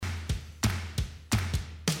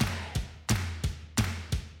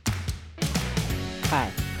Hi,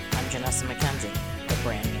 I'm Janessa McKenzie, the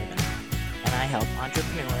Brand Maven, and I help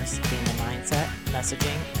entrepreneurs gain the mindset,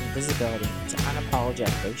 messaging, and visibility to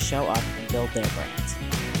unapologetically show up and build their brands.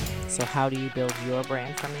 So how do you build your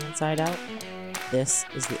brand from the inside out? This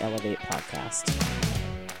is the Elevate Podcast.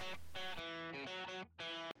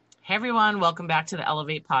 Hey everyone, welcome back to the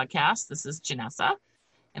Elevate Podcast. This is Janessa,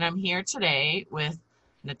 and I'm here today with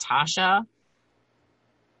Natasha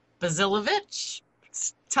Basilovich.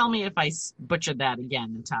 Tell me if I butchered that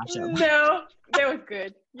again, Natasha. No, that was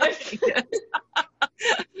good. Yes. Okay,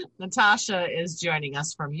 good. Natasha is joining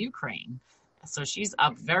us from Ukraine. So she's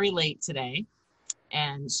up very late today,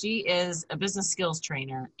 and she is a business skills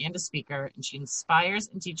trainer and a speaker, and she inspires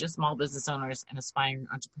and teaches small business owners and aspiring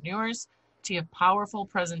entrepreneurs to give powerful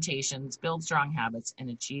presentations, build strong habits, and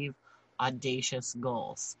achieve audacious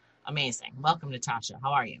goals. Amazing. Welcome, Natasha.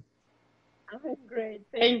 How are you? I'm great.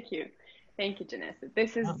 Thank you. Thank you, Janessa.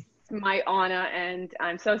 This is my honor, and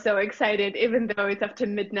I'm so excited, even though it's after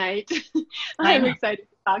midnight. I'm excited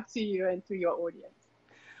to talk to you and to your audience.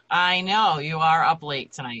 I know. You are up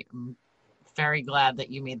late tonight. I'm very glad that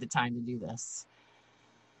you made the time to do this.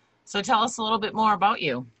 So tell us a little bit more about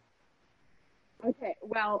you. Okay.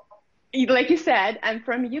 Well, like you said, I'm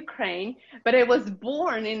from Ukraine, but I was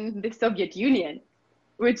born in the Soviet Union,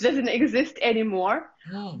 which doesn't exist anymore.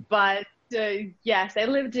 But yes, I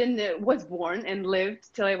was born and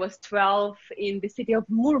lived till I was 12 in the city of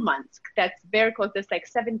Murmansk. That's very close. That's like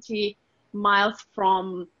 70 miles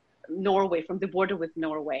from Norway, from the border with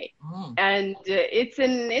Norway. And it's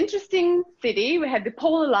an interesting city. We had the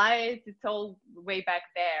polar lights. It's all way back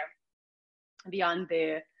there beyond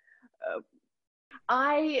the...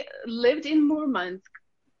 I lived in Murmansk,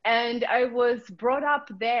 and I was brought up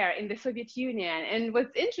there in the Soviet Union. And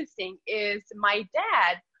what's interesting is my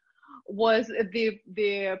dad was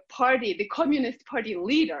the Communist Party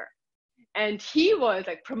leader, and he was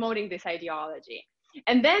like promoting this ideology.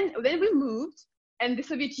 And then we moved, and the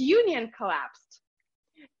Soviet Union collapsed.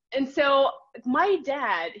 And so my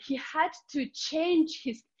dad, he had to change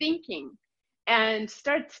his thinking and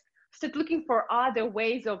start looking for other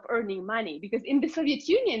ways of earning money, because in the Soviet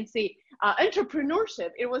Union,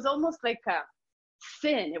 entrepreneurship, it was almost like a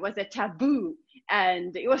sin. It was a taboo,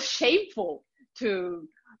 and it was shameful to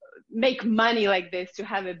make money like this, to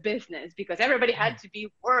have a business, because everybody had to be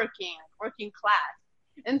working class.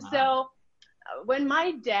 And so when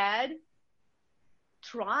my dad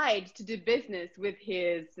tried to do business with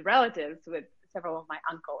his relatives, with several of my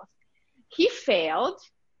uncles, he failed.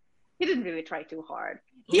 He didn't really try too hard.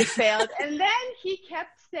 He failed. And then he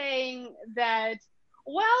kept saying that,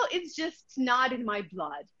 well, it's just not in my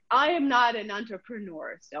blood. I am not an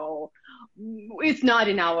entrepreneur, so it's not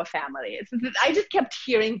in our family. I just kept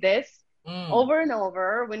hearing this over and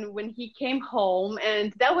over when he came home,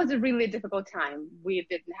 and that was a really difficult time. We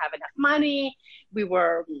didn't have enough money. We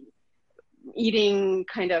were eating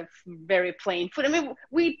kind of very plain food. I mean,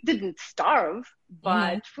 we didn't starve,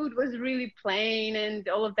 but food was really plain, and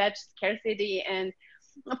all of that scarcity. And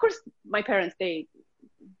of course, my parents, they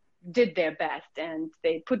did their best, and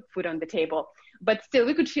they put food on the table. But still,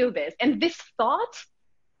 we could feel this. And this thought,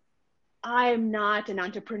 I'm not an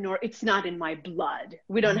entrepreneur. It's not in my blood.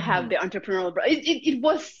 We don't have the entrepreneurial blood. It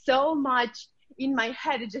was so much in my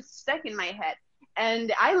head. It just stuck in my head.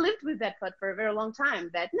 And I lived with that thought for a very long time,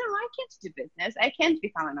 that, no, I can't do business. I can't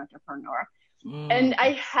become an entrepreneur. And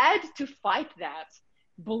I had to fight that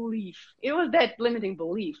belief. It was that limiting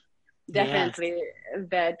belief, definitely,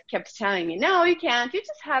 that kept telling me, no, you can't. You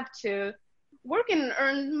just have to work and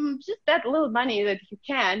earn just that little money that you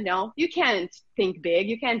can. No, you can't think big.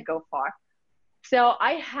 You can't go far. So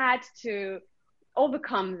I had to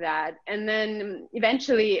overcome that. And then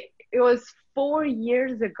eventually, it was 5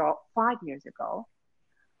 years ago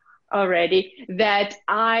already, that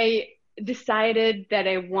I decided that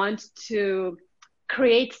I want to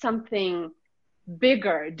create something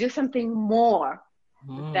bigger, do something more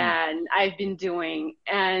than I've been doing.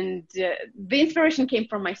 And the inspiration came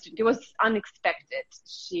from my student. It was unexpected.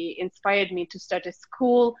 She inspired me to start a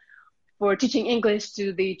school for teaching English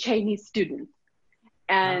to the Chinese students.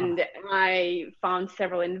 And I found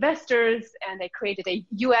several investors, and I created a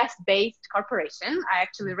US-based corporation. I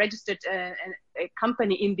actually registered a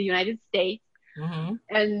company in the United States.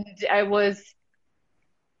 And I was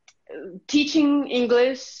teaching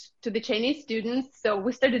English to the Chinese students. So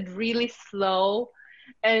we started really slow.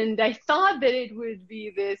 And I thought that it would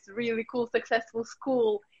be this really cool, successful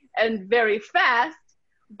school and very fast.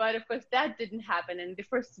 But of course, that didn't happen. And the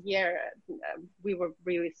first year, we were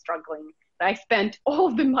really struggling. I spent all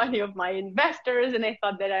the money of my investors, and I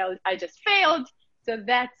thought that I just failed. So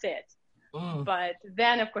that's it. Mm. But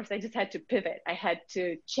then, of course, I just had to pivot. I had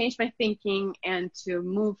to change my thinking and to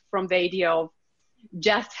move from the idea of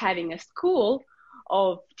just having a school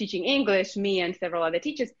of teaching English, me and several other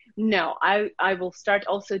teachers. No, I will start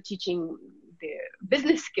also teaching the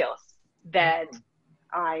business skills that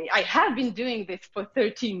I have been doing this for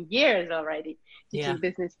 13 years already, Yeah. teaching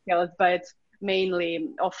business skills, but mainly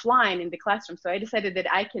offline in the classroom. So I decided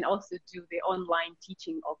that I can also do the online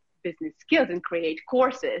teaching of business skills and create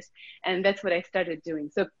courses. And that's what I started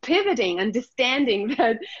doing. So pivoting, understanding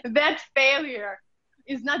that failure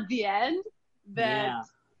is not the end, that Yeah.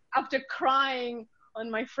 after crying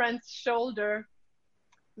on my friend's shoulder,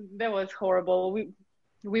 that was horrible.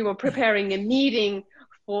 We were preparing a meeting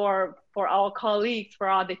for our colleagues, for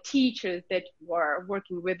all the teachers that were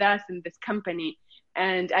working with us in this company.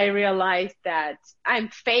 And I realized that I'm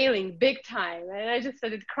failing big time. And I just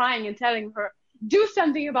started crying and telling her, do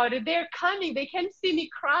something about it. They're coming. They can't see me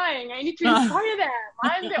crying. I need to inspire them.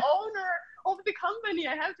 I'm the owner of the company.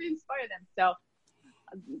 I have to inspire them. So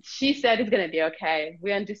she said, it's going to be okay.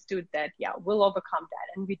 We understood that, yeah, we'll overcome that.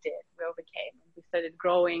 And we did. We overcame. And we started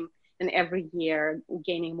growing, and every year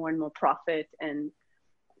gaining more and more profit and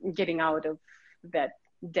getting out of that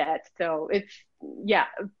debt. So it's, yeah,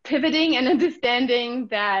 pivoting and understanding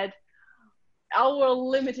that our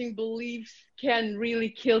limiting beliefs can really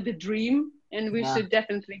kill the dream, and we Yeah. should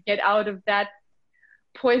definitely get out of that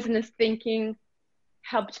poisonous thinking.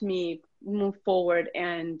 Helped me move forward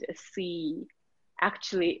and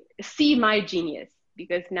actually see my genius,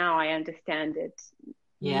 because now I understand it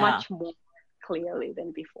Yeah. much more clearly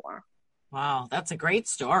than before. Wow. That's a great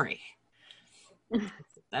story.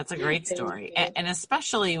 That's a great story. And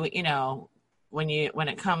especially, you know, when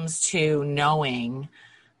it comes to knowing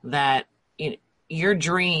that your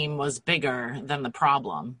dream was bigger than the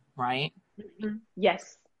problem, right? Mm-hmm.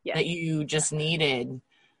 Yes. That you just needed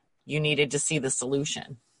to see the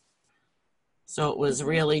solution. So it was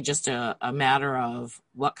really just a matter of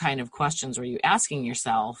what kind of questions were you asking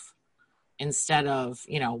yourself, instead of,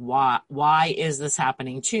 you know, why is this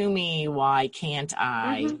happening to me? Why can't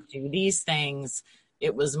I do these things?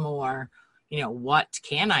 It was more, you know, what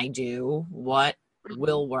can I do? What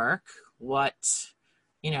will work? What,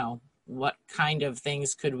 you know, what kind of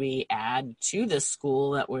things could we add to this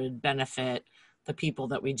school that would benefit the people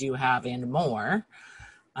that we do have and more?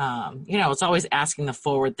 You know, it's always asking the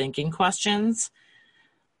forward thinking questions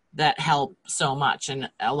that help so much. And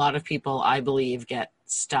a lot of people, I believe, get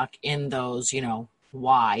stuck in those, you know,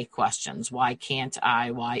 why questions. Why can't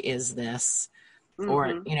I? Why is this? Or,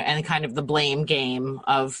 you know, and kind of the blame game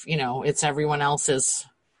of, you know, it's everyone else's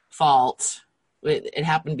fault. It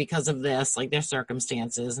happened because of this, like their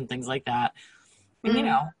circumstances and things like that. And, you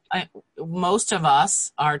know, most of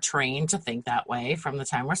us are trained to think that way from the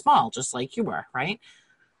time we're small, just like you were, right?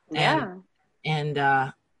 Yeah.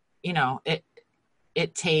 And you know,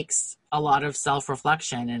 it takes a lot of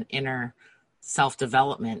self-reflection and inner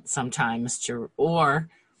self-development sometimes or,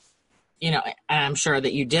 you know, and I'm sure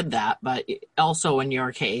that you did that, but also in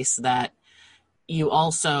your case that you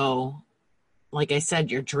also, like I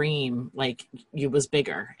said, your dream, like you was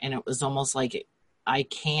bigger, and it was almost like I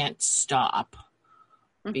can't stop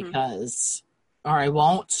because, or I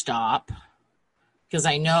won't stop because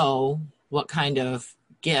I know what kind of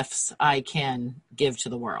gifts I can give to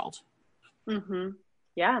the world.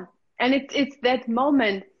 Yeah. And it's that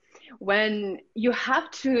moment when you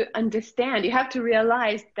have to understand, you have to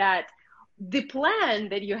realize that the plan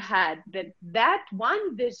that you had, that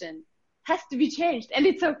one vision has to be changed. And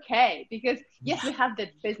it's okay, because yes, we have that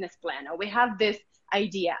business plan or we have this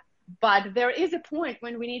idea, but there is a point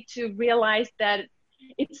when we need to realize that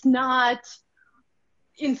it's not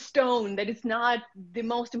in stone, that it's not the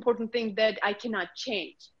most important thing that I cannot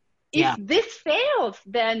change. If this fails,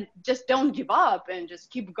 then just don't give up and just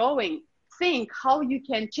keep going. Think how you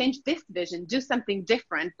can change this vision, do something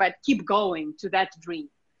different, but keep going to that dream.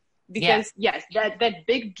 Because yes, that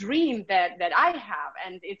big dream that I have,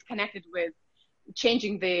 and it's connected with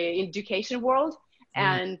changing the education world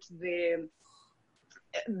and the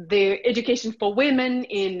education for women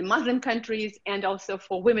in Muslim countries, and also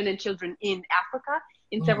for women and children in Africa,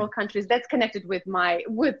 in several countries. That's connected with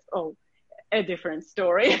a different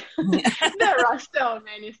story. There are so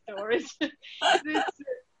many stories.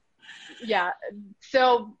 Yeah.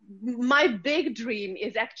 So my big dream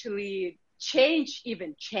is actually change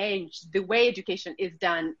the way education is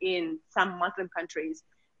done in some Muslim countries,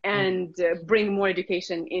 and bring more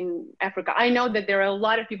education in Africa. I know that there are a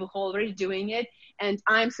lot of people who are already doing it, and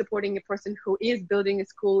I'm supporting a person who is building a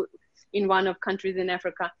school in one of countries in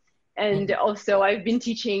Africa. And also I've been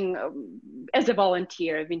teaching as a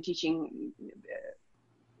volunteer. I've been teaching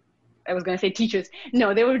I was going to say teachers.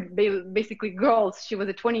 No, they were basically girls. She was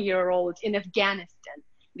a 20-year-old in Afghanistan,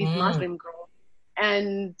 these Mm. Muslim girls.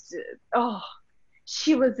 And oh,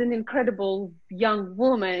 she was an incredible young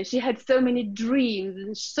woman. She had so many dreams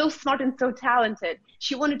and so smart and so talented.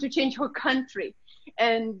 She wanted to change her country.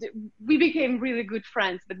 And we became really good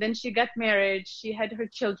friends. But then she got married, she had her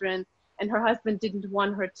children, and her husband didn't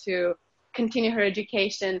want her to continue her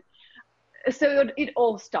education. So it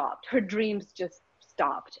all stopped. Her dreams just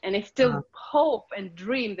stopped. And I still hope and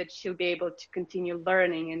dream that she'll be able to continue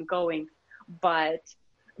learning and going. But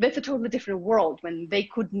that's a totally different world when they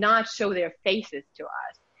could not show their faces to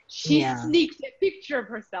us. She sneaked a picture of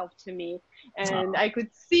herself to me, and I could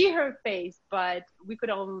see her face, but we could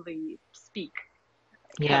only speak,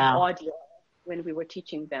 have audio when we were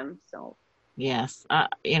teaching them. So yes, I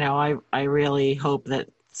really hope that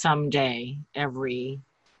someday every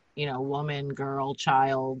woman, girl,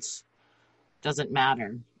 child, doesn't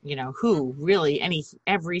matter, who really,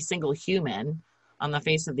 every single human on the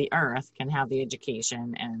face of the earth can have the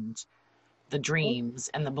education and the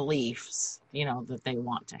dreams and the beliefs, that they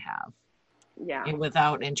want to have. Yeah.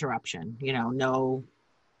 Without interruption, no,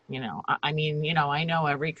 I know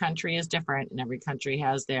every country is different and every country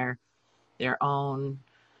has their own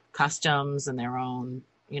customs and their own,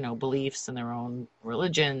 beliefs and their own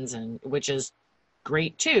religions, and which is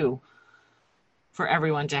great too, for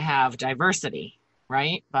everyone to have diversity,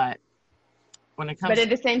 right? But when it comes, but at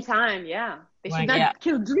the same time, they should not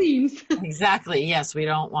kill dreams. Exactly. Yes, we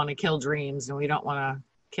don't want to kill dreams, and we don't want to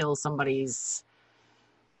kill somebody's,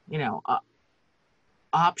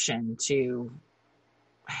 option to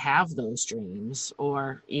have those dreams,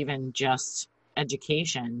 or even just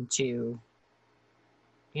education to,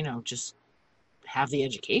 just have the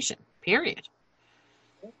education, period.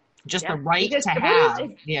 Just the right to have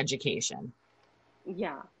the education.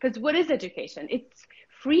 Yeah, because what is education? It's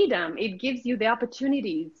freedom. It gives you the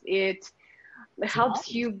opportunities. It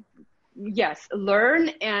helps you, learn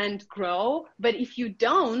and grow. But if you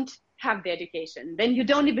don't have the education, then you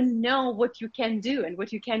don't even know what you can do and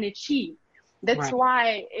what you can achieve. That's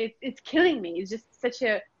why it's killing me. It's just such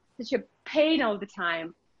a pain all the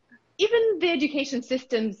time. Even the education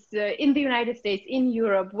systems in the United States, in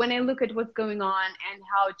Europe, when I look at what's going on and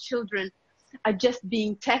how children are just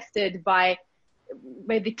being tested by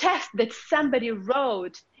the test that somebody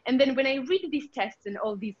wrote. And then when I read these tests and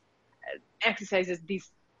all these exercises,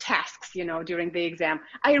 these tasks, during the exam,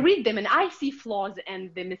 I read them and I see flaws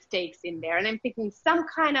and the mistakes in there. And I'm thinking some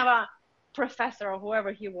kind of a professor or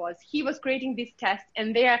whoever he was creating these tests,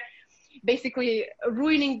 and they're basically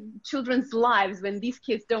ruining children's lives when these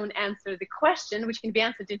kids don't answer the question, which can be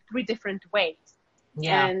answered in 3 different ways.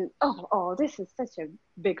 Yeah. And this is such a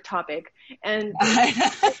big topic, and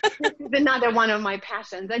this is another one of my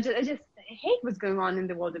passions. I just hate what's going on in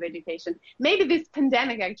the world of education. Maybe this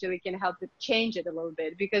pandemic actually can help to change it a little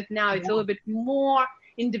bit, because now it's a little bit more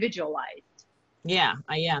individualized. Yeah,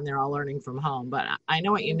 and they're all learning from home. But I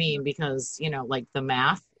know what you mean, because like the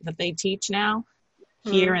math that they teach now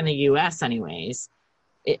here in the U.S. anyways.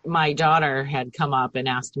 My daughter had come up and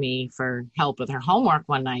asked me for help with her homework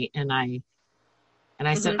one night, and I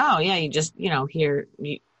said, oh yeah, you just,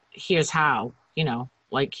 here's how,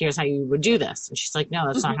 here's how you would do this. And she's like, no,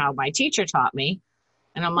 that's not how my teacher taught me.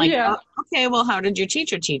 And I'm like, oh, okay, well, how did your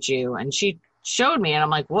teacher teach you? And she showed me, and I'm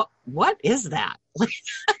like, what is that?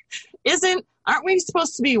 Aren't we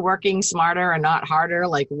supposed to be working smarter and not harder?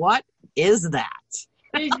 Like, what is that?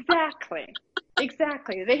 Exactly.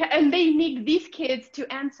 They need these kids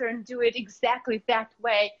to answer and do it exactly that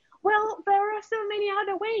way. Well, there are so many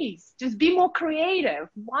other ways. Just be more creative.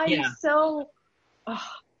 Why you so... Oh.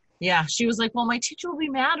 Yeah, she was like, well, my teacher will be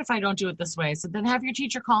mad if I don't do it this way. So then have your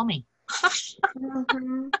teacher call me.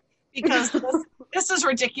 Because this is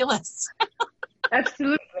ridiculous.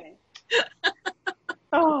 Absolutely.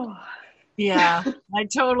 Oh. Yeah, I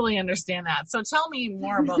totally understand that. So tell me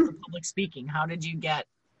more about the public speaking. How did you get,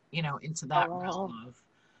 into that realm of...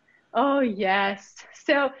 Oh, yes.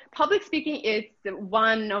 So public speaking is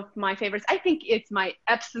one of my favorites. I think it's my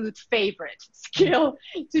absolute favorite skill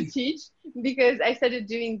to teach, because I started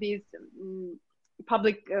doing these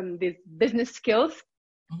these business skills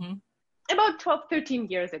about 12, 13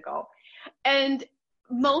 years ago. And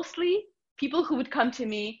mostly people who would come to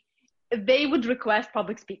me, they would request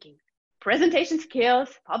public speaking, presentation skills,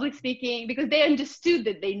 public speaking, because they understood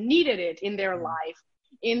that they needed it in their life,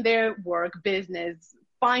 in their work, business,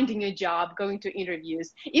 finding a job, going to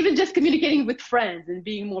interviews, even just communicating with friends and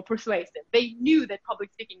being more persuasive. They knew that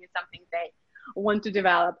public speaking is something they want to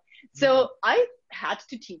develop. So I had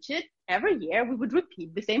to teach it every year. We would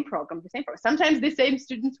repeat the same program. Sometimes the same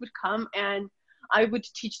students would come and I would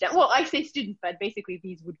teach them. Well, I say students, but basically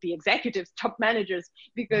these would be executives, top managers,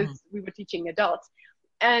 because we were teaching adults.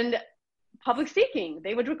 And public speaking,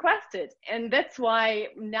 they would request it. And that's why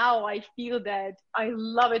now I feel that I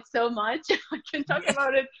love it so much. I can talk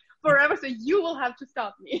about it forever, so you will have to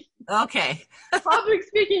stop me. Okay. Public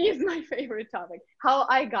speaking is my favorite topic. How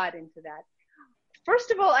I got into that.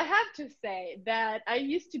 First of all, I have to say that I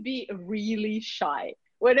used to be really shy.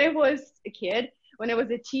 When I was a kid, when I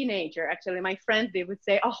was a teenager, actually, my friends, they would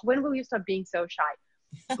say, oh, when will you stop being so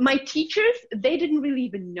shy? My teachers, they didn't really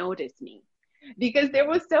even notice me because there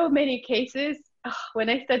were so many cases when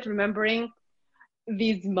I started remembering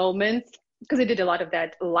these moments, because I did a lot of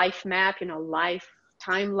that life map, life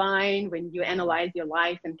timeline, when you analyze your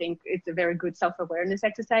life and think it's a very good self-awareness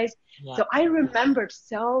exercise. Yeah. So I remembered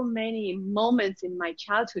so many moments in my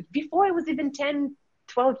childhood before I was even 10,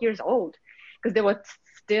 12 years old, because they were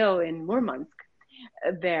still in Murmansk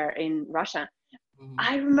there in Russia.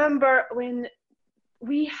 I remember when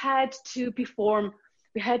we had to perform,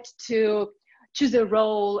 we had to choose a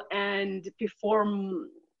role and perform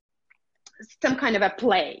some kind of a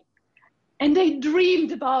play. And I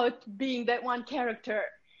dreamed about being that one character,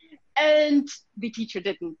 and the teacher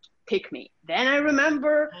didn't pick me. Then I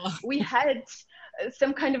remember we had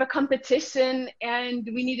some kind of a competition, and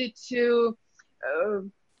we needed to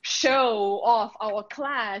show off our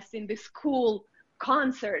class in this cool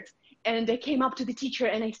concert. And I came up to the teacher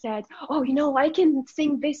and I said, oh, I can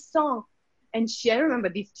sing this song. And I remember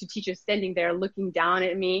these two teachers standing there looking down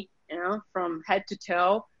at me, from head to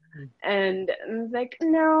toe. And I was like,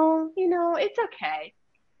 no, it's okay.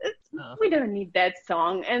 We don't need that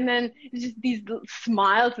song. And then just these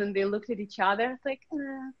smiles, and they looked at each other. It's like,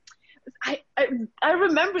 I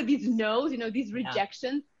remember these no's, these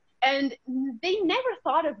rejections. And they never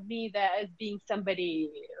thought of me as being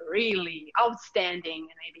somebody really outstanding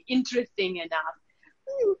and maybe interesting enough.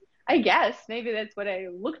 I guess maybe that's what I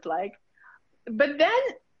looked like. But then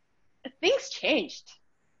things changed.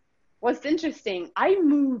 What's interesting, I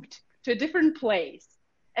moved to a different place,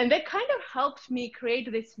 and that kind of helped me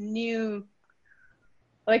create this new,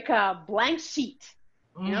 like a blank sheet.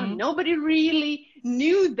 Nobody really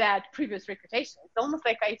knew that previous reputation. It's almost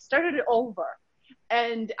like I started it over.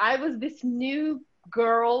 And I was this new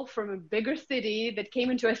girl from a bigger city that came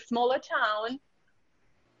into a smaller town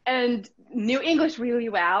and knew English really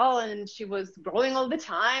well. And she was growing all the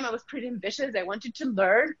time. I was pretty ambitious. I wanted to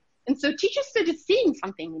learn. And so teachers started seeing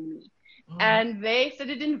something in me. And they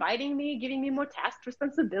started inviting me, giving me more task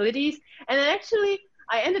responsibilities. And then actually,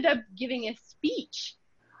 I ended up giving a speech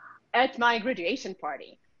at my graduation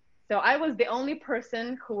party. So I was the only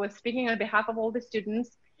person who was speaking on behalf of all the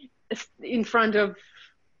students in front of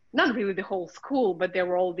not really the whole school, but there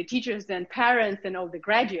were all the teachers and parents and all the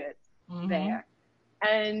graduates there.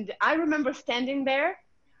 And I remember standing there,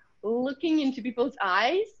 looking into people's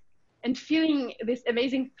eyes and feeling this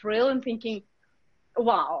amazing thrill and thinking,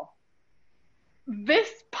 wow, this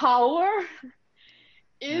power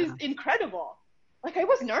is incredible. Like, I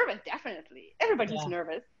was nervous, definitely. Everybody's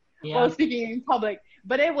nervous while speaking in public.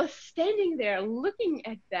 But I was standing there looking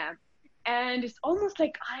at them. And it's almost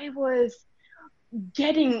like I was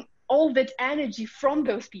getting all that energy from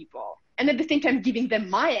those people. And at the same time, giving them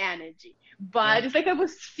my energy. But it's like I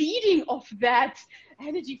was feeding off that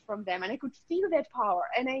energy from them. And I could feel that power.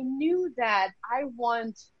 And I knew that I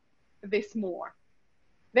want this more.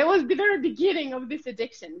 That was the very beginning of this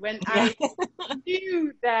addiction, when I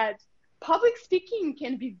knew that public speaking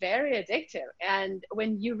can be very addictive. And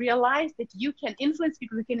when you realize that you can influence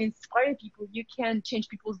people, you can inspire people, you can change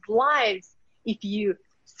people's lives if you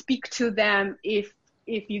speak to them, if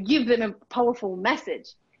you give them a powerful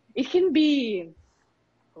message, it can be,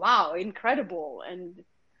 wow, incredible. And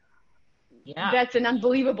that's an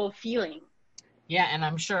unbelievable feeling. Yeah, and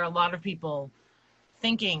I'm sure a lot of people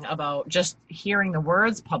thinking about just hearing the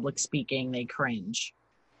words public speaking, they cringe.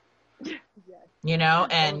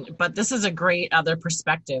 But this is a great other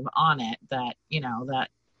perspective on it, that that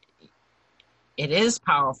it is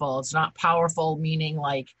powerful. It's not powerful meaning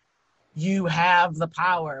like you have the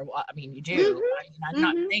power. Well, I mean, you do,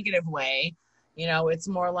 not in a negative way. It's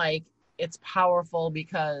more like it's powerful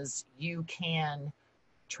because you can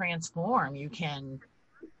transform, you can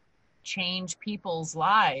change people's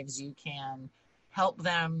lives, you can help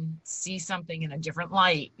them see something in a different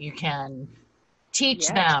light, you can teach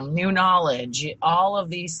them new knowledge, all of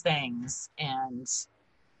these things. And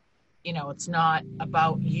it's not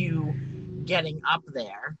about you getting up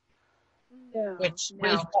there, which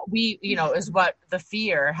is what we is what the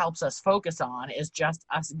fear helps us focus on, is just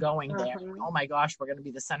us going there. Oh my gosh, we're going to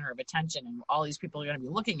be the center of attention and all these people are going to be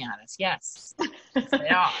looking at us. Yes, they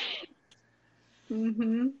are.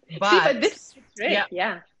 Mm-hmm. See, But but this is the trick. yeah,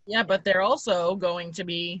 Yeah. yeah, but they're also going to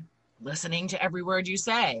be listening to every word you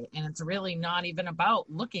say. And it's really not even about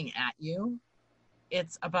looking at you.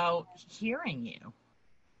 It's about hearing you.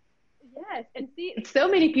 Yes. And see, so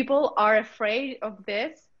many people are afraid of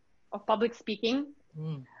this, of public speaking.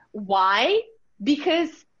 Mm. Why?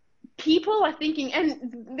 Because people are thinking,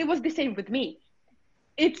 and it was the same with me.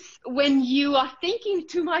 It's when you are thinking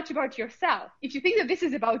too much about yourself. If you think that this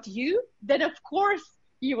is about you, then of course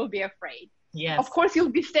you will be afraid. Yes. Of course you'll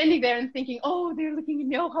be standing there and thinking, oh, they're looking at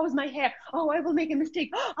me. Oh, how's my hair? Oh, I will make a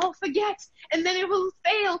mistake. Oh, I'll forget. And then it will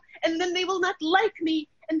fail. And then they will not like me.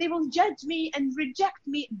 And they will judge me and reject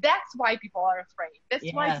me. That's why people are afraid. That's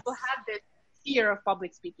why people have this fear of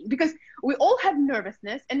public speaking. Because we all have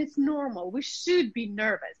nervousness, and it's normal. We should be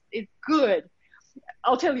nervous. It's good.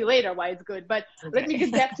 I'll tell you later why it's good, but let me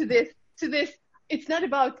get back to this. It's not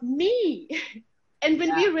about me. And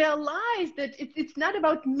when we realize that it's not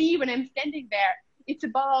about me when I'm standing there, it's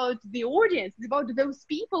about the audience, it's about those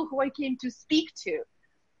people who I came to speak to,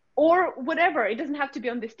 or whatever. It doesn't have to be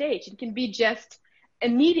on the stage. It can be just a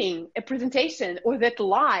meeting, a presentation, or that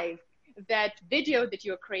live, that video that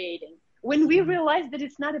you're creating. When we realize that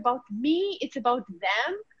it's not about me, it's about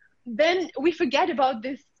them, then we forget about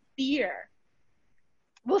this fear.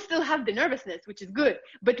 We'll still have the nervousness, which is good,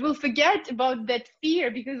 but we'll forget about that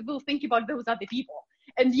fear because we'll think about those other people.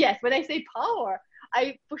 And yes, when I say power,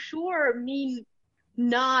 I for sure mean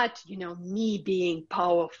not, me being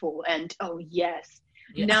powerful and, oh yes,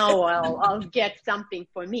 now I'll get something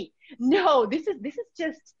for me. No, this is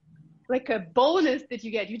just like a bonus that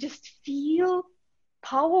you get. You just feel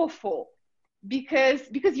powerful because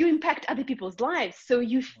you impact other people's lives. So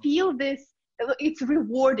you feel this. It's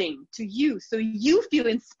rewarding to you, so you feel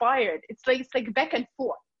inspired. It's like back and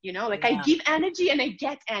forth, I give energy and I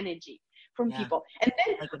get energy from people, and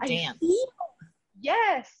then like I feel,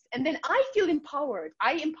 and then I feel empowered.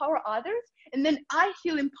 I empower others, and then I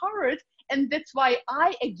feel empowered, and that's why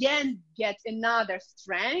I again get another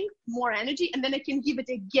strength, more energy, and then I can give it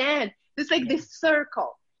again. It's like this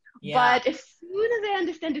circle. But as soon as I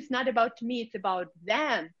understand it's not about me, it's about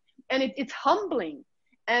them, and it's humbling.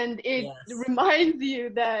 And it reminds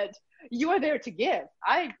you that you are there to give.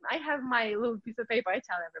 I have my little piece of paper. I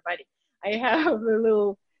tell everybody. I have a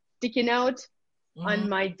little sticky note on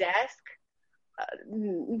my desk,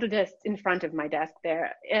 just in front of my desk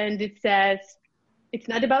there. And it says, it's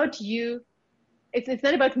not about you. It's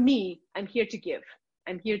not about me. I'm here to give.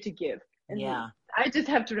 I'm here to give. And I just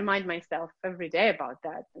have to remind myself every day about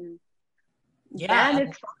that. And then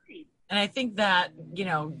it's fine. And I think that,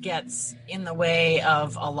 gets in the way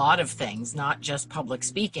of a lot of things, not just public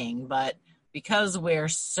speaking, but because we're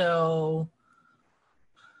so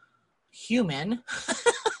human,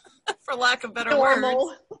 for lack of better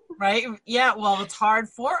words, right? Yeah, well, it's hard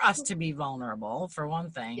for us to be vulnerable, for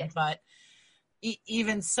one thing, but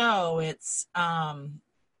even so, it's,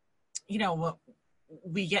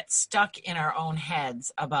 we get stuck in our own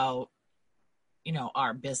heads about,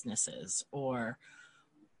 our businesses or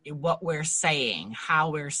what we're saying, how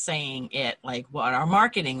we're saying it, like what our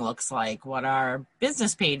marketing looks like, what our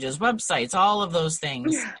business pages, websites, all of those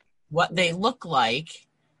things, what they look like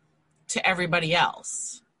to everybody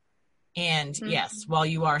else. And yes, while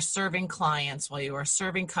you are serving clients, while you are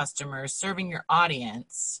serving customers, serving your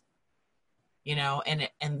audience, and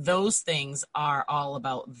those things are all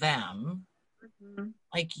about them.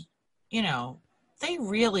 Like, they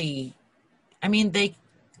really, they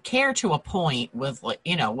care to a point with,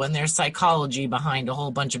 when there's psychology behind a whole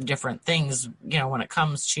bunch of different things, when it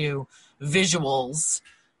comes to visuals,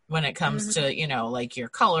 when it comes to, like your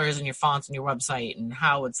colors and your fonts and your website and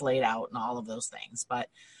how it's laid out and all of those things. But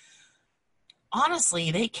honestly,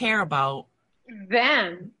 they care about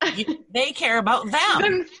them. They care about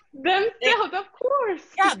them. Themselves, of course.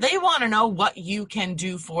 Yeah, they want to know what you can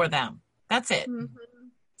do for them. That's it.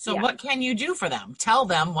 So what can you do for them? Tell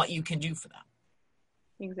them what you can do for them.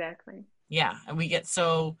 Exactly. Yeah. And we get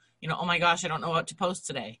so, oh my gosh, I don't know what to post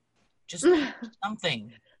today. Just post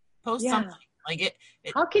something. Post something. Like it.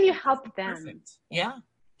 How can you help them? Perfect. Yeah.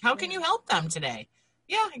 How can you help them today?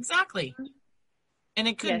 Yeah, exactly. And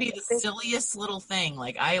it could be the silliest little thing.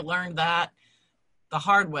 Like I learned that the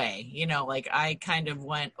hard way, like I kind of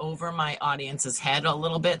went over my audience's head a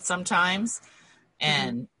little bit sometimes,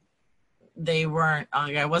 and they weren't,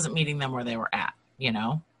 I wasn't meeting them where they were at,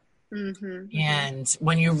 And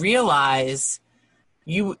when you realize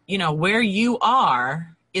where you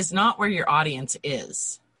are is not where your audience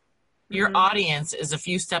is. Your audience is a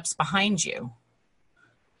few steps behind you.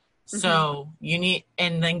 So you need,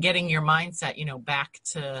 and then getting your mindset, back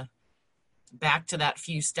to back to that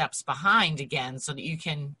few steps behind again so that you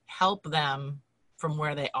can help them from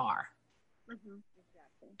where they are. Mm-hmm.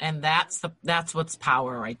 Exactly. And that's what's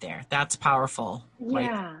power right there. That's powerful.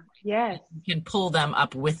 Yeah. Yes. You can pull them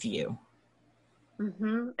up with you.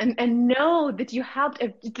 Mm-hmm. And know that you helped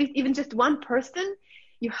at least even just one person.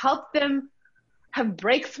 You helped them have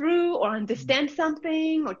breakthrough or understand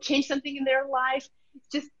something or change something in their life.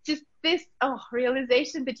 Just this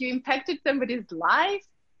realization that you impacted somebody's life.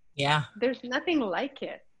 Yeah. There's nothing like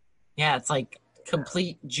it. Yeah, it's like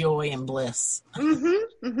complete joy and bliss.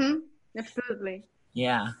 Mm-hmm. Mm-hmm. Absolutely.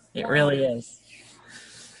 Yeah, it really is.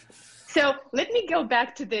 So let me go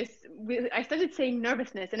back to this. I started saying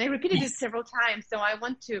nervousness, and I repeated it several times. So I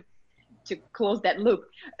want to close that loop.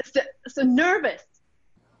 So nervous.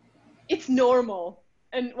 It's normal.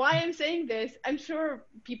 And why I'm saying this, I'm sure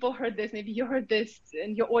people heard this, maybe you heard this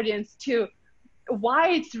in your audience too. Why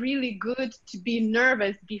it's really good to be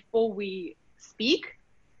nervous before we speak.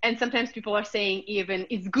 And sometimes people are saying even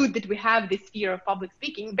it's good that we have this fear of public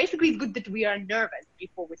speaking. Basically, it's good that we are nervous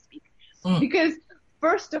before we speak. Because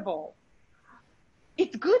first of all,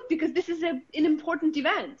 it's good because this is an important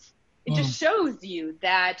event. It just shows you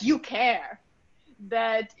that you care,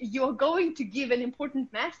 that you're going to give an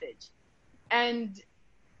important message. And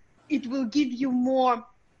it will give you more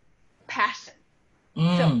passion.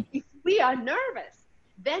 So if we are nervous,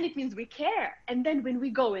 then it means we care. And then when we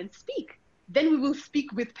go and speak, then we will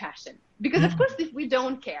speak with passion. Because of course, if we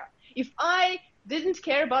don't care, if I didn't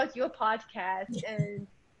care about your podcast and,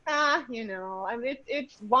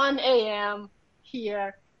 it's 1 a.m.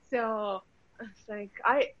 here. So it's like,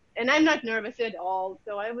 I'm not nervous at all.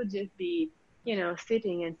 So I would just be,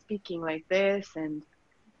 sitting and speaking like this and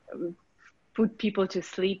put people to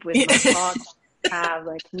sleep with my thoughts, have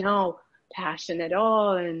like no passion at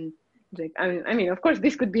all. And like, I mean, of course,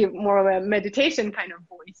 this could be more of a meditation kind of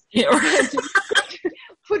voice. Yeah, right.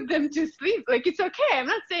 Put them to sleep. Like, it's okay. I'm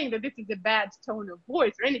not saying that this is a bad tone of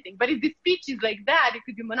voice or anything, but if the speech is like that, it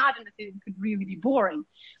could be monotonous. It could really be boring.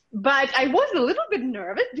 But I was a little bit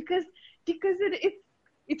nervous because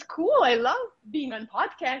it's cool. I love being on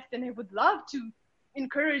podcasts, and I would love to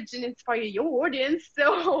encourage and inspire your audience.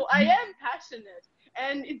 So I am passionate,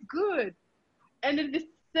 and it's good. And at the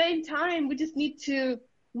same time, we just need to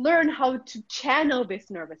learn how to channel this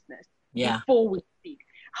nervousness before we speak,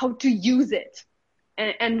 how to use it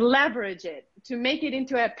and leverage it to make it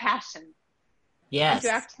into a passion. Yes.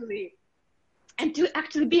 And to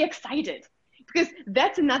actually be excited. Because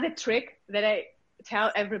that's another trick that I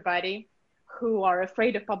tell everybody who are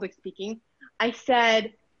afraid of public speaking. I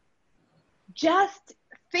said, just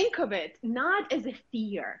think of it not as a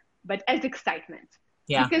fear, but as excitement.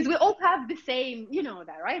 Yeah. Because we all have the same,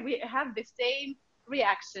 right? We have the same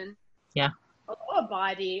reaction of our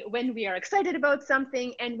body when we are excited about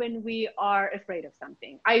something and when we are afraid of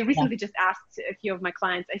something. I recently just asked a few of my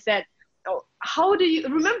clients, I said, how do you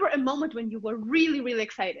remember a moment when you were really, really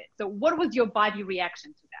excited? So what was your body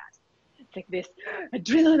reaction to that? It's like this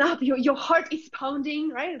adrenaline up, your heart is pounding,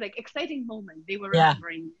 right? Like exciting moment. They were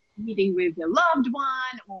remembering meeting with a loved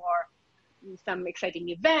one or some exciting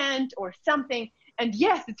event or something. And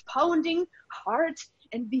yes, it's pounding heart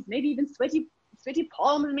and these maybe even sweaty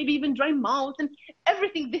palms and maybe even dry mouth and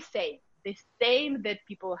everything the same that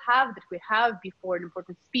people have, that we have before an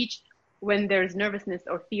important speech when there's nervousness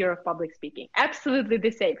or fear of public speaking. Absolutely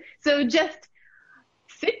the same. So just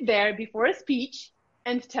sit there before a speech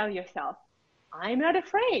and tell yourself, I'm not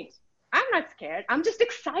afraid. I'm not scared. I'm just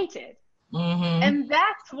excited. Mm-hmm. And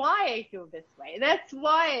that's why I feel this way. That's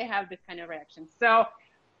why I have this kind of reaction. So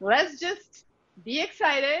let's just be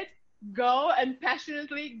excited, go and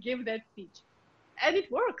passionately give that speech. And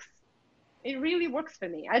it works. It really works for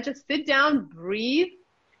me. I just sit down, breathe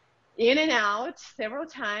in and out several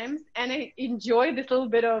times, and I enjoy this little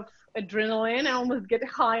bit of adrenaline. I almost get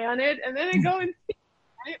high on it, and then I go and speak,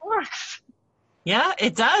 and it works. Yeah,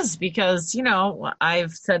 it does, because,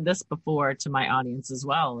 I've said this before to my audience as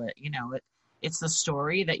well, that, it's the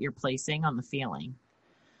story that you're placing on the feeling,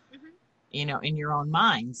 in your own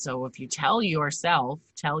mind. So if you tell your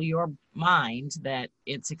mind that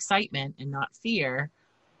it's excitement and not fear,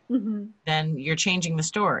 then you're changing the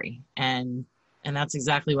story. And that's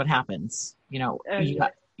exactly what happens.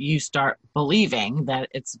 You start believing that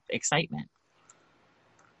it's excitement.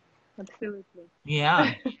 Absolutely.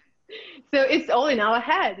 Yeah. So it's all in our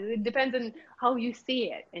head. It depends on how you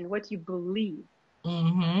see it and what you believe.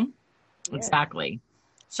 Mm-hmm. Yes. Exactly.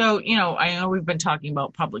 So, I know we've been talking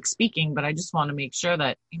about public speaking, but I just want to make sure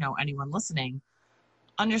that, anyone listening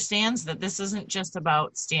understands that this isn't just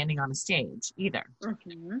about standing on a stage either.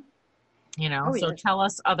 Mm-hmm. So tell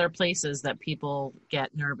us other places that people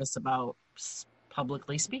get nervous about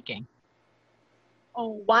publicly speaking?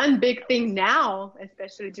 Oh, one big thing now,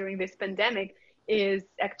 especially during this pandemic, is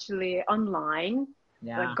actually online,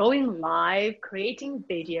 like Yeah. going live, creating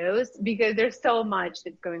videos, because there's so much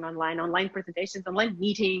that's going online presentations, online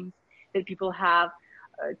meetings that people have,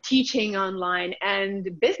 teaching online,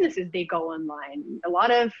 and businesses, they go online. A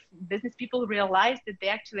lot of business people realize that they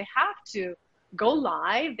actually have to go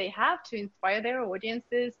live. They have to inspire their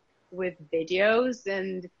audiences with videos,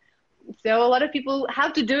 and so a lot of people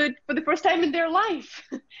have to do it for the first time in their life.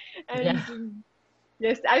 Yeah. And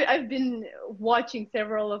yes, I've been watching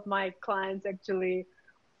several of my clients actually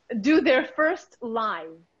do their first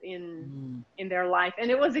live in their life,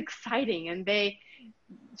 and it was exciting. And they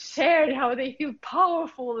shared how they feel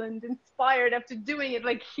powerful and inspired after doing it,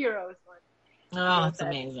 like heroes. One Oh, girl it's said,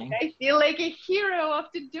 amazing. "I feel like a hero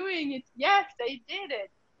after doing it." Yes, I did it.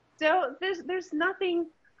 So there's nothing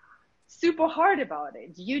super hard about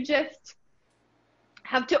it. You just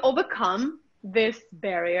have to overcome this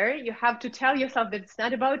barrier. You have to tell yourself that it's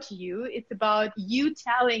not about you. It's about you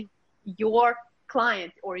telling your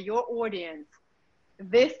client or your audience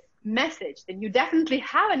this message. Then you definitely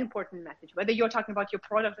have an important message, whether you're talking about your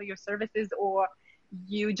product or your services, or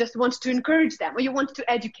you just want to encourage them, or you want to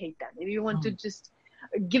educate them. Maybe you want to just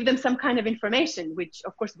give them some kind of information, which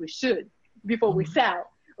of course we should before we sell.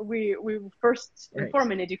 We first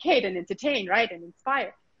inform and educate and entertain, right? And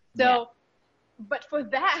inspire. So, but for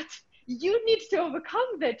that, you need to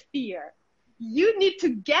overcome that fear. You need to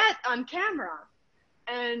get on camera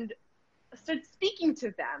and start speaking to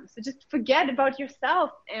them. So just forget about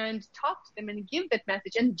yourself and talk to them and give that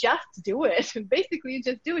message and just do it. Basically, you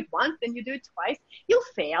just do it once, then you do it twice. You'll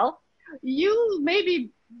fail. You'll maybe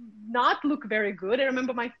not look very good. I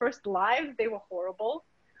remember my first lives, they were horrible.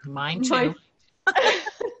 Mine too.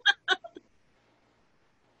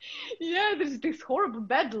 Yeah, there's this horrible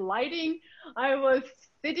bad lighting. I was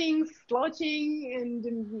sitting, slouching,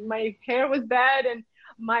 and my hair was bad. And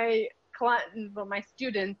my client, well, my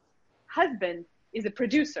student's husband is a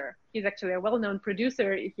producer. He's actually a well-known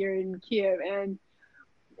producer here in Kiev, and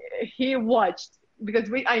he watched, because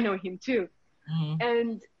I know him too.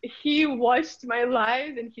 And he watched my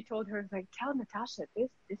lives, and he told her, like, "Tell Natasha,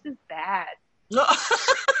 this is bad.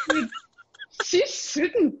 She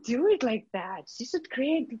shouldn't do it like that. She should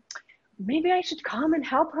create, maybe I should come and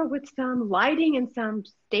help her with some lighting and some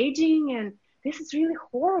staging, and this is really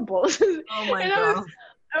horrible." Oh my God.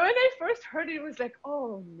 When I first heard it, it was like,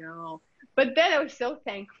 oh no. But then I was so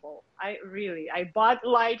thankful. I bought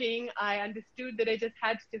lighting. I understood that I just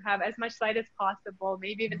had to have as much light as possible.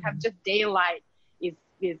 Maybe even have just daylight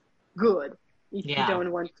is good if you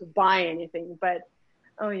don't want to buy anything. But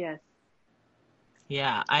oh yes.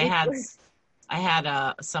 Yeah, I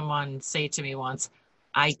had someone say to me once,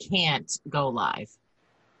 "I can't go live."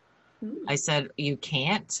 I said, "You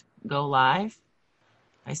can't go live?"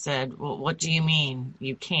 I said, "Well, what do you mean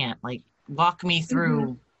you can't? Like, walk me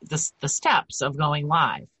through the steps of going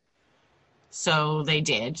live." So they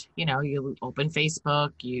did. You open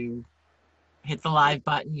Facebook, you hit the live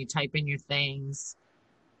button, you type in your things,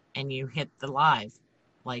 and you hit the live.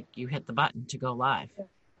 Like, you hit the button to go live.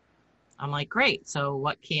 I'm like, "Great. So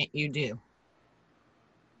what can't you do?"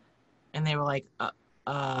 And they were like,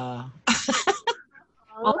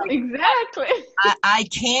 Well, exactly.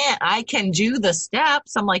 I can do the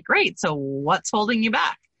steps. I'm like, "Great. So what's holding you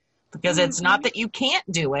back?" Because it's not that you can't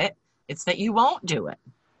do it. It's that you won't do it.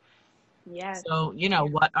 Yes. So,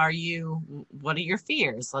 what are your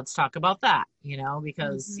fears? Let's talk about that,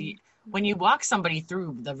 because when you walk somebody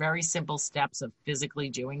through the very simple steps of physically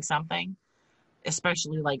doing something,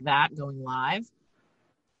 especially like that, going live,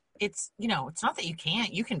 it's not that you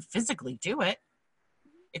can't. You can physically do it.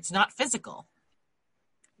 It's not physical.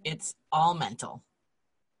 It's all mental.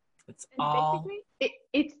 It's all. Basically,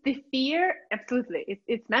 it's the fear. Absolutely,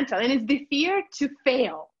 it's mental, and it's the fear to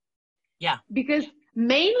fail. Yeah. Because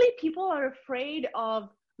mainly people are afraid of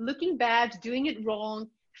looking bad, doing it wrong,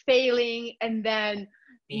 failing, and then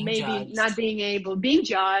being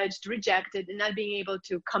judged, rejected, and not being able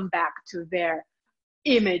to come back to their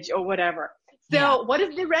image or whatever. So what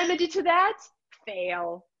is the remedy to that?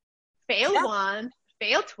 Fail once,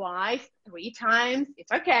 fail twice, 3 times.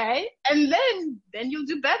 It's okay. And then you'll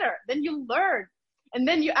do better. Then you'll learn. And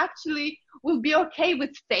then you actually will be okay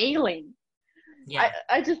with failing. Yeah.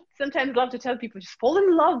 I just sometimes love to tell people, just fall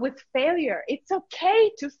in love with failure. It's okay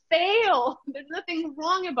to fail. There's nothing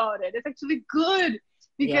wrong about it. It's actually good,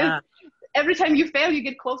 because every time you fail, you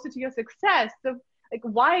get closer to your success. So, like,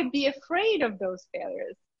 why be afraid of those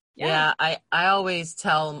failures? Yeah, I always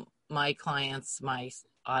tell my clients, my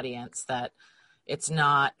audience, that it's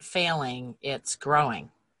not failing, it's growing.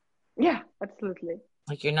 Yeah, absolutely.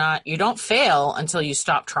 Like you don't fail until you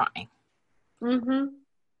stop trying. Mm-hmm.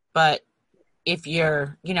 But if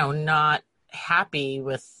you're, not happy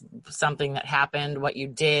with something that happened, what you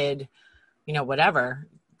did, whatever,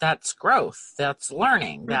 that's growth, that's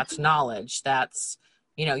learning, that's knowledge, that's,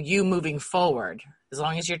 you moving forward. As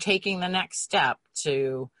long as you're taking the next step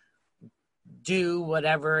to do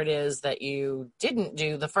whatever it is that you didn't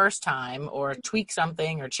do the first time, or tweak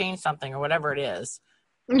something or change something or whatever it is,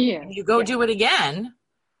 Yes, and you go yes. do it again,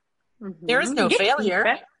 there is Mm-hmm. no Get failure.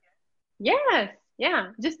 feedback. Yes, yeah.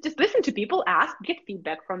 Just listen to people, ask, get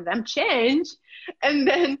feedback from them, change, and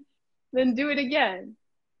then do it again.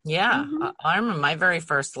 Yeah. Mm-hmm. I remember my very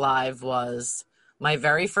first live was my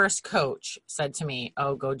very first coach said to me,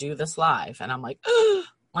 "Oh, go do this live." And I'm like,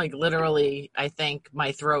 like literally, I think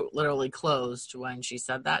my throat literally closed when she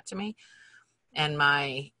said that to me. And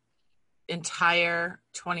my entire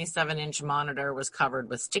 27-inch monitor was covered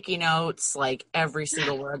with sticky notes, like every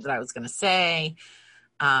single word that I was going to say.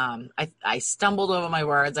 I stumbled over my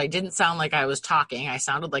words. I didn't sound like I was talking. I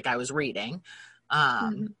sounded like I was reading.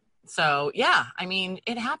 Mm-hmm. So yeah, I mean,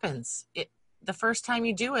 it happens. The first time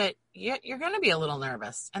you do it, you're going to be a little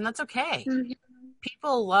nervous, and that's okay. Mm-hmm.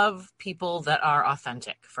 People love people that are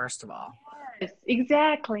authentic, first of all. Yes,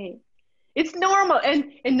 exactly. It's normal.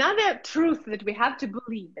 And another truth that we have to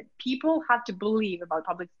believe, that people have to believe about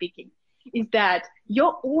public speaking, is that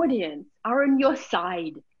your audience are on your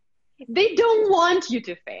side. They don't want you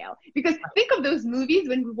to fail. Because think of those movies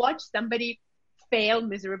when we watch somebody fail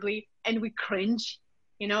miserably and we cringe.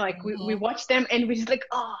 Like we Mhm. watch them and we're just like,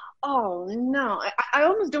 oh no. I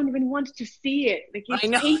almost don't even want to see it. Like I it's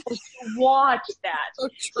know. painful to watch that. So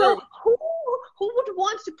So true. who would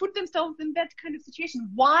want to put themselves in that kind of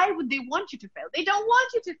situation? Why would they want you to fail? They don't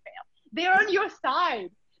want you to fail. They're on your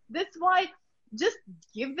side. That's why just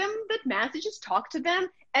give them that messages, talk to them,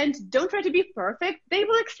 and don't try to be perfect. They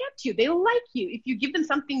will accept you. They'll like you if you give them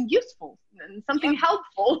something useful and something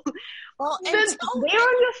helpful. Well, Then they're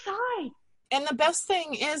on your side. and the best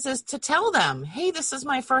thing is to tell them, hey, this is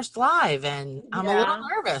my first live and I'm a little Yeah.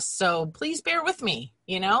 nervous, so please bear with me.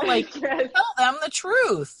 Like Yes. tell them the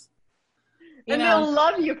truth. And they'll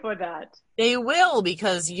love you for that. They will,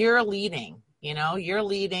 because you're leading,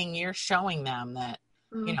 you're showing them that,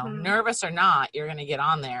 Mm-hmm. nervous or not, you're going to get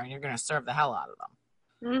on there and you're going to serve the hell out of them.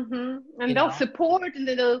 Mm-hmm. And they'll support and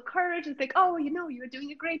they'll encourage and think, oh, you're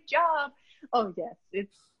doing a great job. Oh, yes.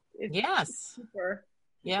 It's Yes. super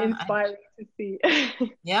Yeah. inspiring to see.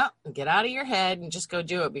 Yeah. Get out of your head and just go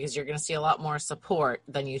do it, because you're going to see a lot more support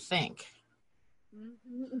than you think.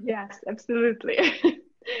 Mm-hmm. Yes, absolutely.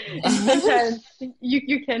 Sometimes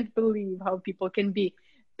you can't believe how people can be.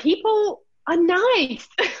 People are nice.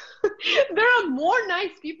 There are more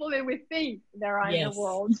nice people than we think there are in the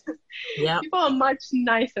world. Yeah. People are much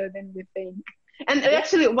nicer than we think. And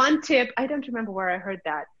actually, one tip, I don't remember where I heard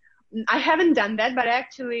that. I haven't done that, but I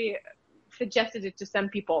actually suggested it to some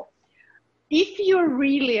people. If you're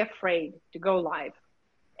really afraid to go live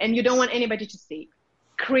and you don't want anybody to see,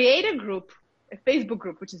 create a group, a Facebook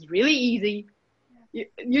group, which is really easy.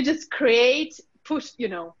 You just click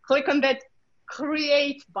on that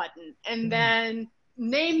create button and then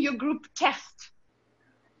name your group test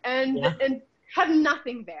and have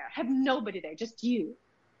nothing there, have nobody there, just you.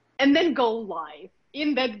 And then go live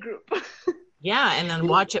in that group. Yeah, and then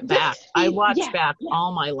watch it back. I watch back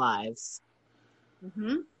all my lives.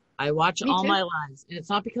 Mm-hmm. I watch all my lives. And it's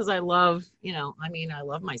not because I love, I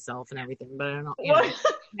love myself and everything, but I don't, it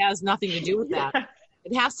has nothing to do with that.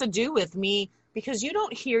 It has to do with me, because you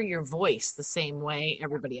don't hear your voice the same way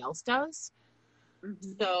everybody else does.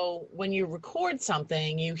 Mm-hmm. So when you record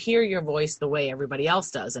something, you hear your voice the way everybody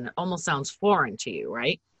else does, and it almost sounds foreign to you,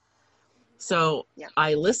 right? So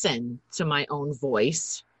I listen to my own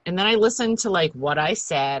voice, and then I listen to like what I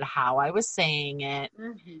said, how I was saying it,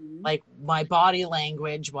 like my body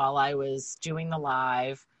language while I was doing the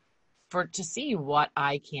live, to see what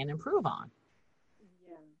I can improve on.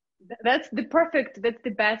 Yeah, that's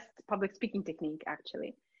the best public speaking technique,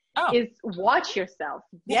 actually. Is watch yourself.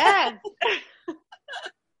 Yes.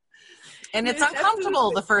 And it's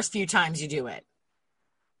uncomfortable the first few times you do it.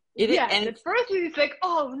 And at first it's like,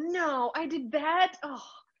 oh no, I did that. Oh,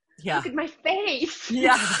 look at my face.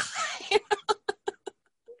 Yeah. Like,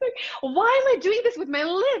 why am I doing this with my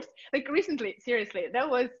lips? Like recently, seriously, that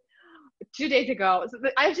was 2 days ago. So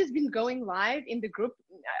I've just been going live in the group.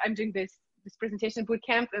 I'm doing this presentation boot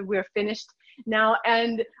camp, and we're finished now.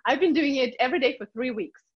 And I've been doing it every day for 3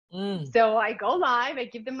 weeks. So I go live, I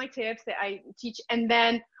give them my tips, I teach, and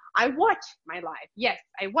then I watch my live. Yes,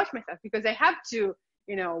 I watch myself, because I have to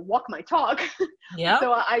walk my talk. Yeah.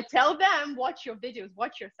 So I tell them, watch your videos,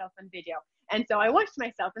 watch yourself on video. And so I watched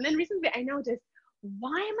myself. And then recently I noticed,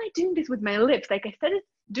 why am I doing this with my lips? Like I started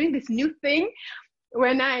doing this new thing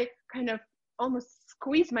when I kind of almost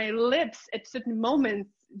squeeze my lips at certain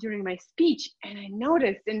moments during my speech. And I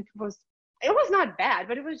noticed, and it was not bad,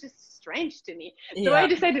 but it was just strange to me. So I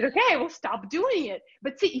decided, okay, I will stop doing it.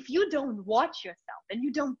 But see, if you don't watch yourself and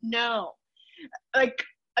you don't know, like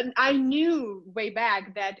I knew way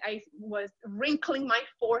back that I was wrinkling my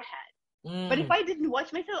forehead. But if I didn't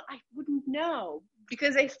watch myself, I wouldn't know,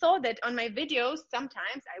 because I saw that on my videos,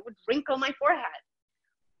 sometimes I would wrinkle my forehead.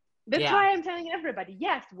 That's why I'm telling everybody,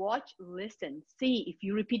 yes, watch, listen, see if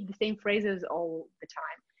you repeat the same phrases all the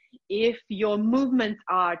time, if your movements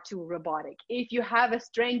are too robotic, if you have a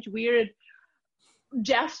strange, weird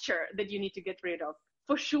gesture that you need to get rid of.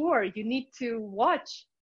 For sure, you need to watch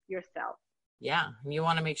yourself. Yeah, you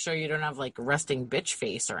want to make sure you don't have like resting bitch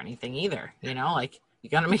face or anything either, like you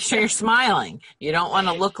got to make sure you're smiling. You don't want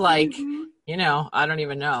to look like, I don't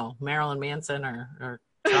even know, Marilyn Manson or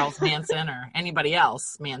Charles Manson or anybody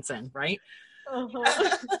else Manson, right?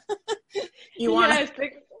 Uh-huh. You want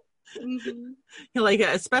to, like,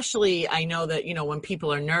 especially I know that, when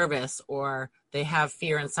people are nervous or they have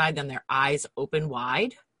fear inside them, their eyes open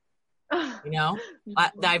wide.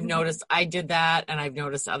 I've noticed I did that, and I've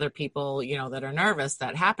noticed other people, that are nervous,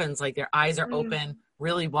 that happens, like their eyes are open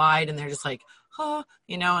really wide and they're just like,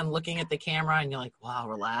 and looking at the camera, and you're like, wow,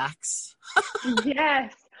 relax.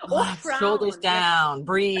 Yes. Relax, shoulders down,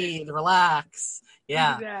 breathe, relax.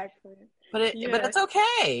 Yeah. Exactly. But it's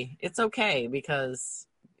okay. It's okay, because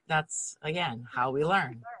that's, again, how we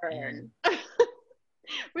learn.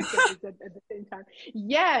 We said it at the same time.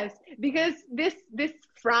 Yes, because this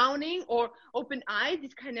frowning or open eyes,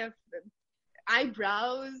 this kind of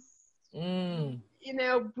eyebrows,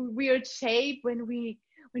 weird shape when we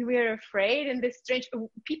are afraid, and this strange,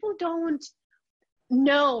 people don't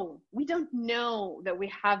know. We don't know that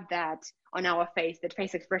we have that on our face, that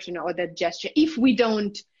face expression or that gesture, if we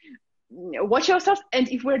don't watch ourselves and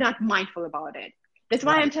if we're not mindful about it. That's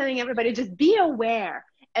why I'm telling everybody, just be aware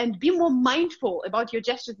and be more mindful about your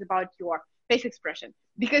gestures, about your face expression,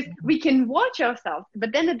 because we can watch ourselves,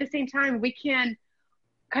 but then at the same time, we can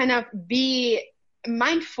kind of be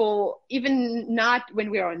mindful, even not when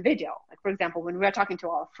we are on video. Like, for example, when we are talking to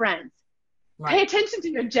our friends, pay attention to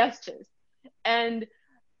your gestures and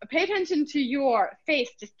pay attention to your face.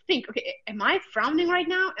 Just think, okay, am I frowning right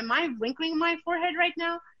now? Am I wrinkling my forehead right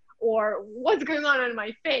now? Or what's going on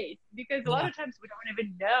my face? Because a lot of times we don't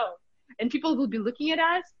even know. And people will be looking at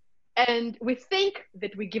us, and we think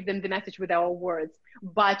that we give them the message with our words,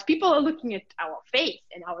 but people are looking at our face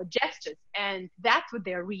and our gestures, and that's what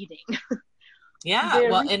they're reading.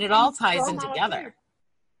 And it all ties in together.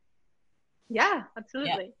 Yeah,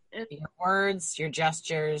 absolutely. Yeah. Your words, your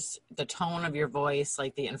gestures, the tone of your voice,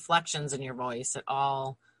 like the inflections in your voice, it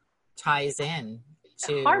all ties in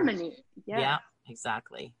to harmony. Yeah,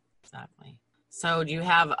 exactly. So do you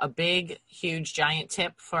have a big, huge, giant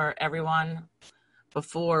tip for everyone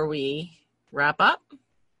before we wrap up?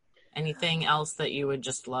 Anything else that you would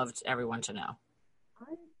just love everyone to know?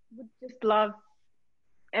 I would just love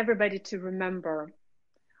everybody to remember,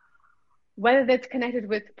 whether that's connected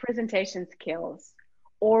with presentation skills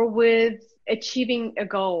or with achieving a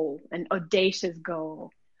goal, an audacious goal,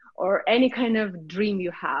 or any kind of dream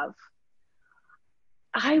you have,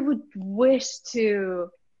 I would wish to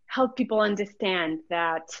help people understand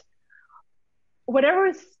that whatever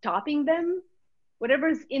is stopping them, whatever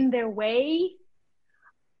is in their way,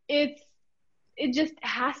 it just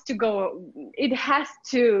has to go. It has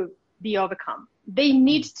to be overcome. They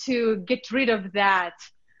need to get rid of that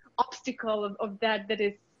obstacle of that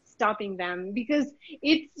is stopping them, because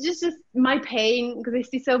it's just my pain, because I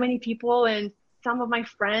see so many people and some of my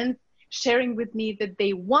friends sharing with me that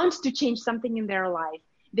they want to change something in their life.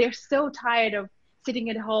 They're so tired of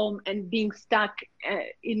sitting at home and being stuck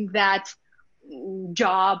in that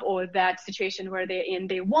job or that situation where they're in.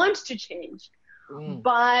 They want to change,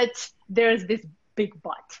 but there's this big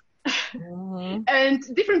but.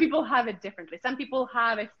 And different people have it differently. Some people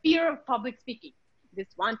have a fear of public speaking. This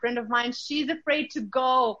one friend of mine, she's afraid to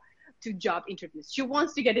go to job interviews. She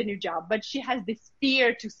wants to get a new job, but she has this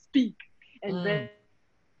fear to speak. And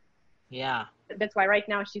that's why right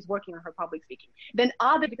now she's working on her public speaking. Then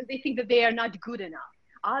others, because they think that they are not good enough.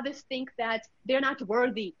 Others think that they're not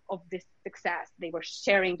worthy of this success they were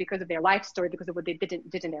sharing because of their life story, because of what they did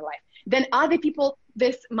in their life. Then other people,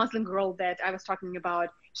 this Muslim girl that I was talking about,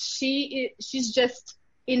 she's just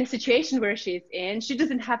in a situation where she's in, she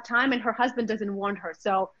doesn't have time and her husband doesn't want her.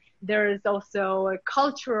 So There's also a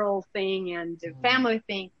cultural thing and a family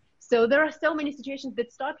thing. So there are so many situations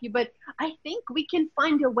that stop you, but I think we can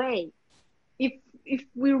find a way. If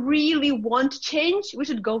we really want change, we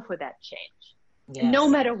should go for that change. Yes. No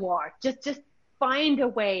matter what, just find a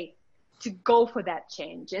way to go for that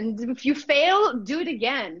change. And if you fail, do it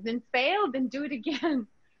again. Then fail, then do it again.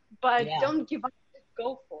 But don't give up. Just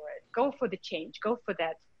go for it. Go for the change. Go for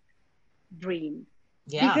that dream.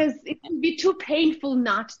 Yeah. Because it can be too painful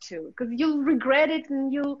not to. Because you'll regret it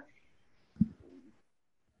and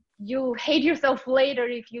you'll hate yourself later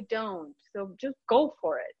if you don't. So just go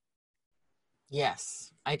for it.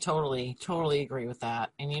 Yes, I totally agree with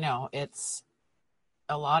that. And, it's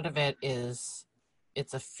a lot of it is,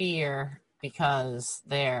 it's a fear because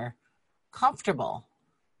they're comfortable.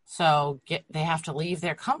 So they have to leave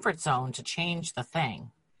their comfort zone to change the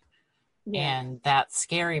thing. Yeah. And that's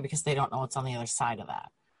scary because they don't know what's on the other side of that.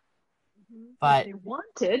 But they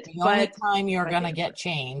want it, the only time you're going to get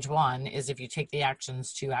change, one, is if you take the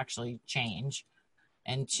actions to actually change.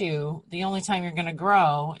 And two, the only time you're going to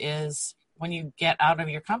grow is when you get out of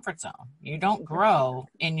your comfort zone. You don't grow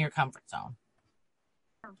in your comfort zone.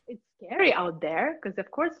 It's scary out there because, of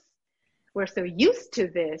course, we're so used to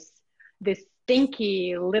this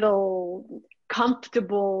stinky little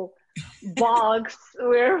comfortable box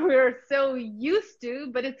where we're so used to,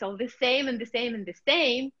 but it's all the same and the same and the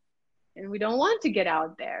same. And we don't want to get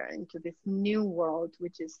out there into this new world,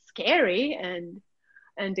 which is scary and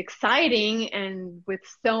exciting and with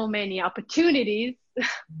so many opportunities,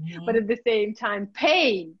 but at the same time,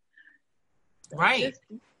 pain. So right. Just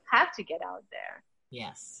have to get out there.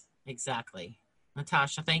 Yes, exactly.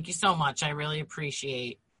 Natasha, thank you so much. I really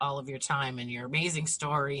appreciate all of your time and your amazing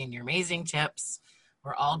story and your amazing tips.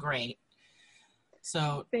 We're all great.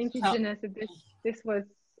 So thank you, Janessa. This was,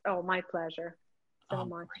 my pleasure. So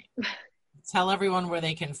much. Tell everyone where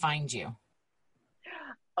they can find you.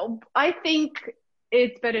 I think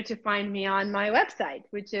it's better to find me on my website,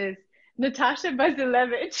 which is Natasha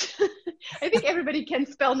Basilevich. I think everybody can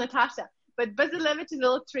spell Natasha, but Basilevich is a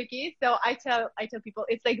little tricky. So I tell people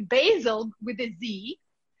it's like Basil with a Z.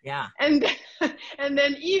 Yeah. And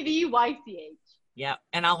then EVYCH. Yeah.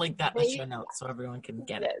 And I'll link that in the show notes so everyone can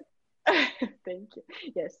get it. Thank you.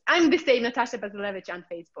 Yes. I'm the same Natasha Basilevich on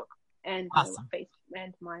Facebook and awesome.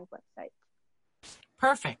 My website.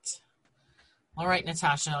 Perfect. All right,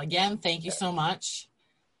 Natasha, again, thank you so much.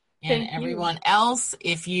 And everyone else,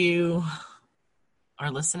 if you are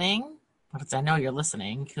listening, I know you're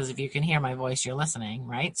listening, because if you can hear my voice, you're listening,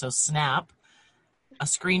 right? So snap a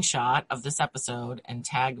screenshot of this episode and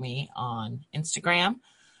tag me on Instagram.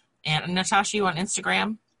 And Natasha, you on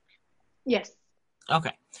Instagram? Yes.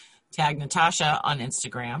 Okay. Tag Natasha on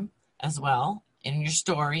Instagram as well in your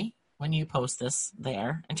story when you post this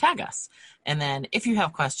there and tag us. And then if you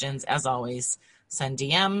have questions, as always, send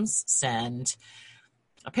DMs, send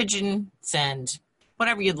a pigeon, send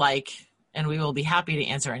whatever you'd like, and we will be happy to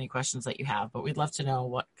answer any questions that you have. But we'd love to know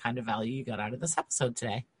what kind of value you got out of this episode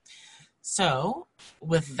today. So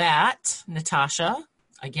with that, Natasha,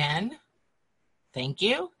 again, thank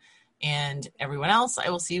you. And everyone else, I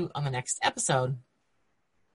will see you on the next episode.